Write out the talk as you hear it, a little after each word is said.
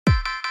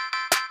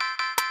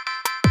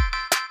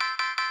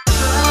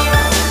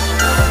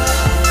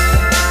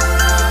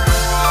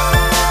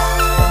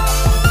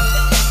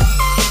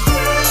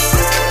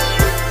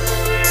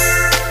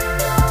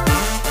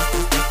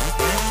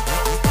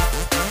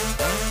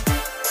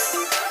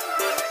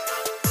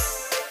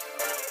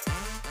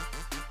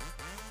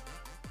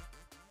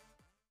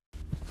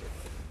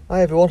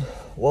Hi everyone,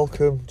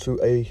 welcome to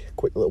a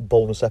quick little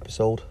bonus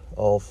episode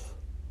of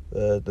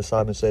the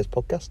Simon Says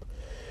podcast.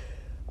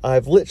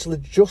 I've literally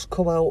just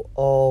come out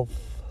of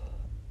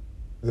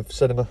the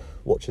cinema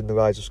watching The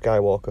Rise of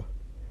Skywalker,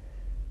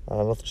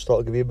 and I've just thought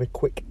I'd give you a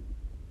quick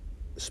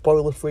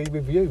spoiler-free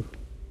review.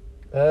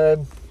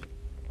 It's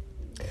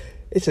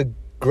a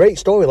great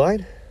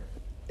storyline,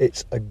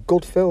 it's a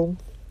good film,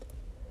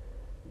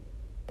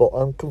 but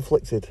I'm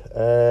conflicted.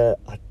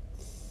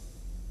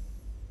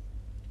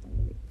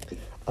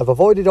 I've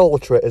avoided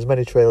as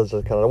many trailers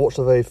as I can. I watched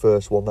the very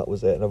first one, that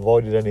was it, and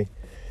avoided anything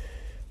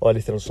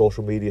on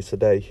social media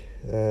today.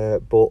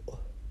 But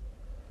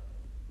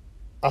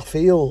I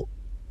feel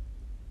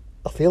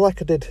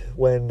like I did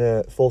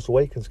when Force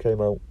Awakens came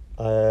out.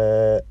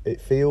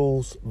 It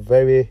feels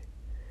very,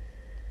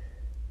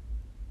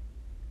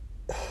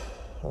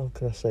 how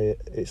can I say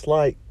it? It's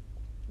like,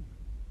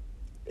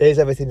 here's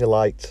everything you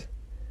liked,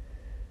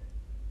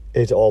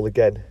 here's it all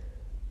again.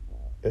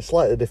 It's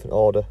slightly different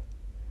order,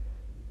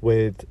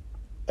 with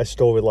a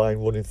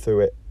storyline running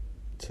through it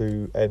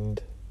to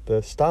end the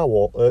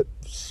Skywalker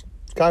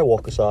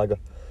saga.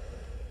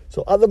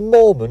 So at the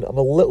moment, I'm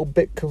a little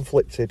bit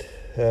conflicted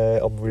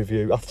on the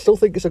review. I still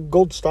think it's a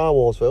good Star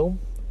Wars film.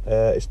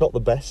 It's not the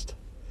best,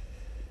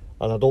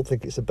 and I don't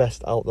think it's the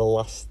best out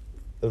of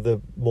the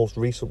most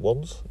recent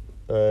ones.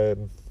 I've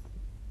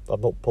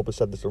not probably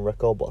said this on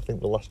record, but I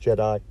think The Last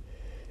Jedi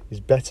is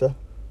better.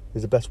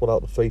 Is the best one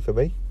out of the three for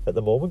me at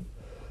the moment.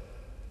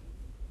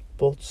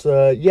 But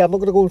I'm not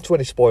going to go into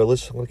any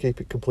spoilers. I'm going to keep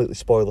it completely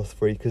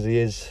spoiler-free because there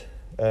is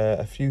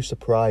a few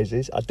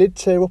surprises. I did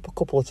tear up a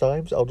couple of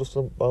times. I'll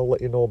let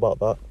you know about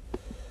that.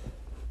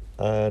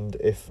 And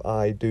if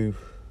I do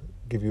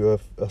give you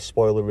a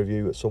spoiler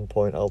review at some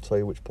point, I'll tell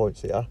you which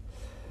points they are.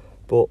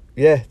 But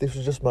yeah, this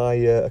was just my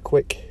a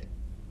quick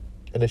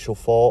initial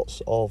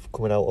thoughts of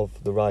coming out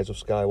of The Rise of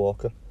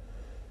Skywalker.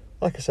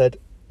 Like I said,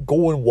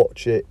 go and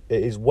watch it.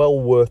 It is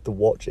well worth the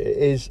watch. It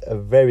is a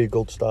very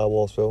good Star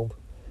Wars film.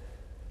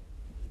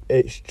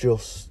 It's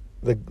just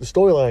the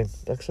storyline.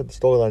 Like I said, the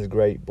storyline's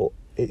great, but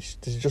there's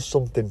just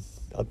something,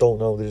 I don't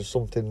know. There's just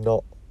something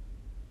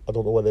I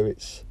don't know whether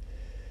it's.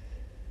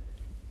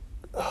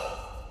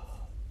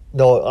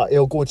 No,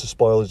 it'll go into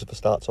spoilers if I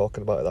start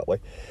talking about it that way.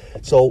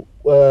 So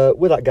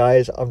with that,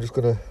 guys, I'm just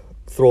gonna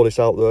throw this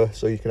out there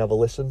so you can have a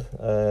listen.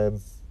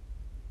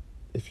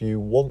 If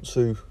you want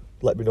to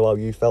let me know how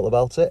you felt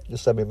about it,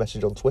 just send me a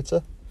message on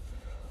Twitter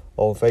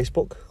or on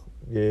Facebook.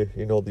 You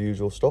know the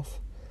usual stuff.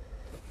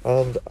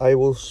 And I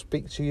will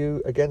speak to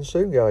you again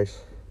soon,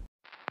 guys.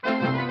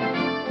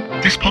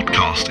 This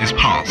podcast is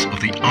part of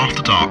the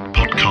After Dark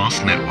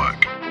Podcast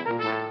Network.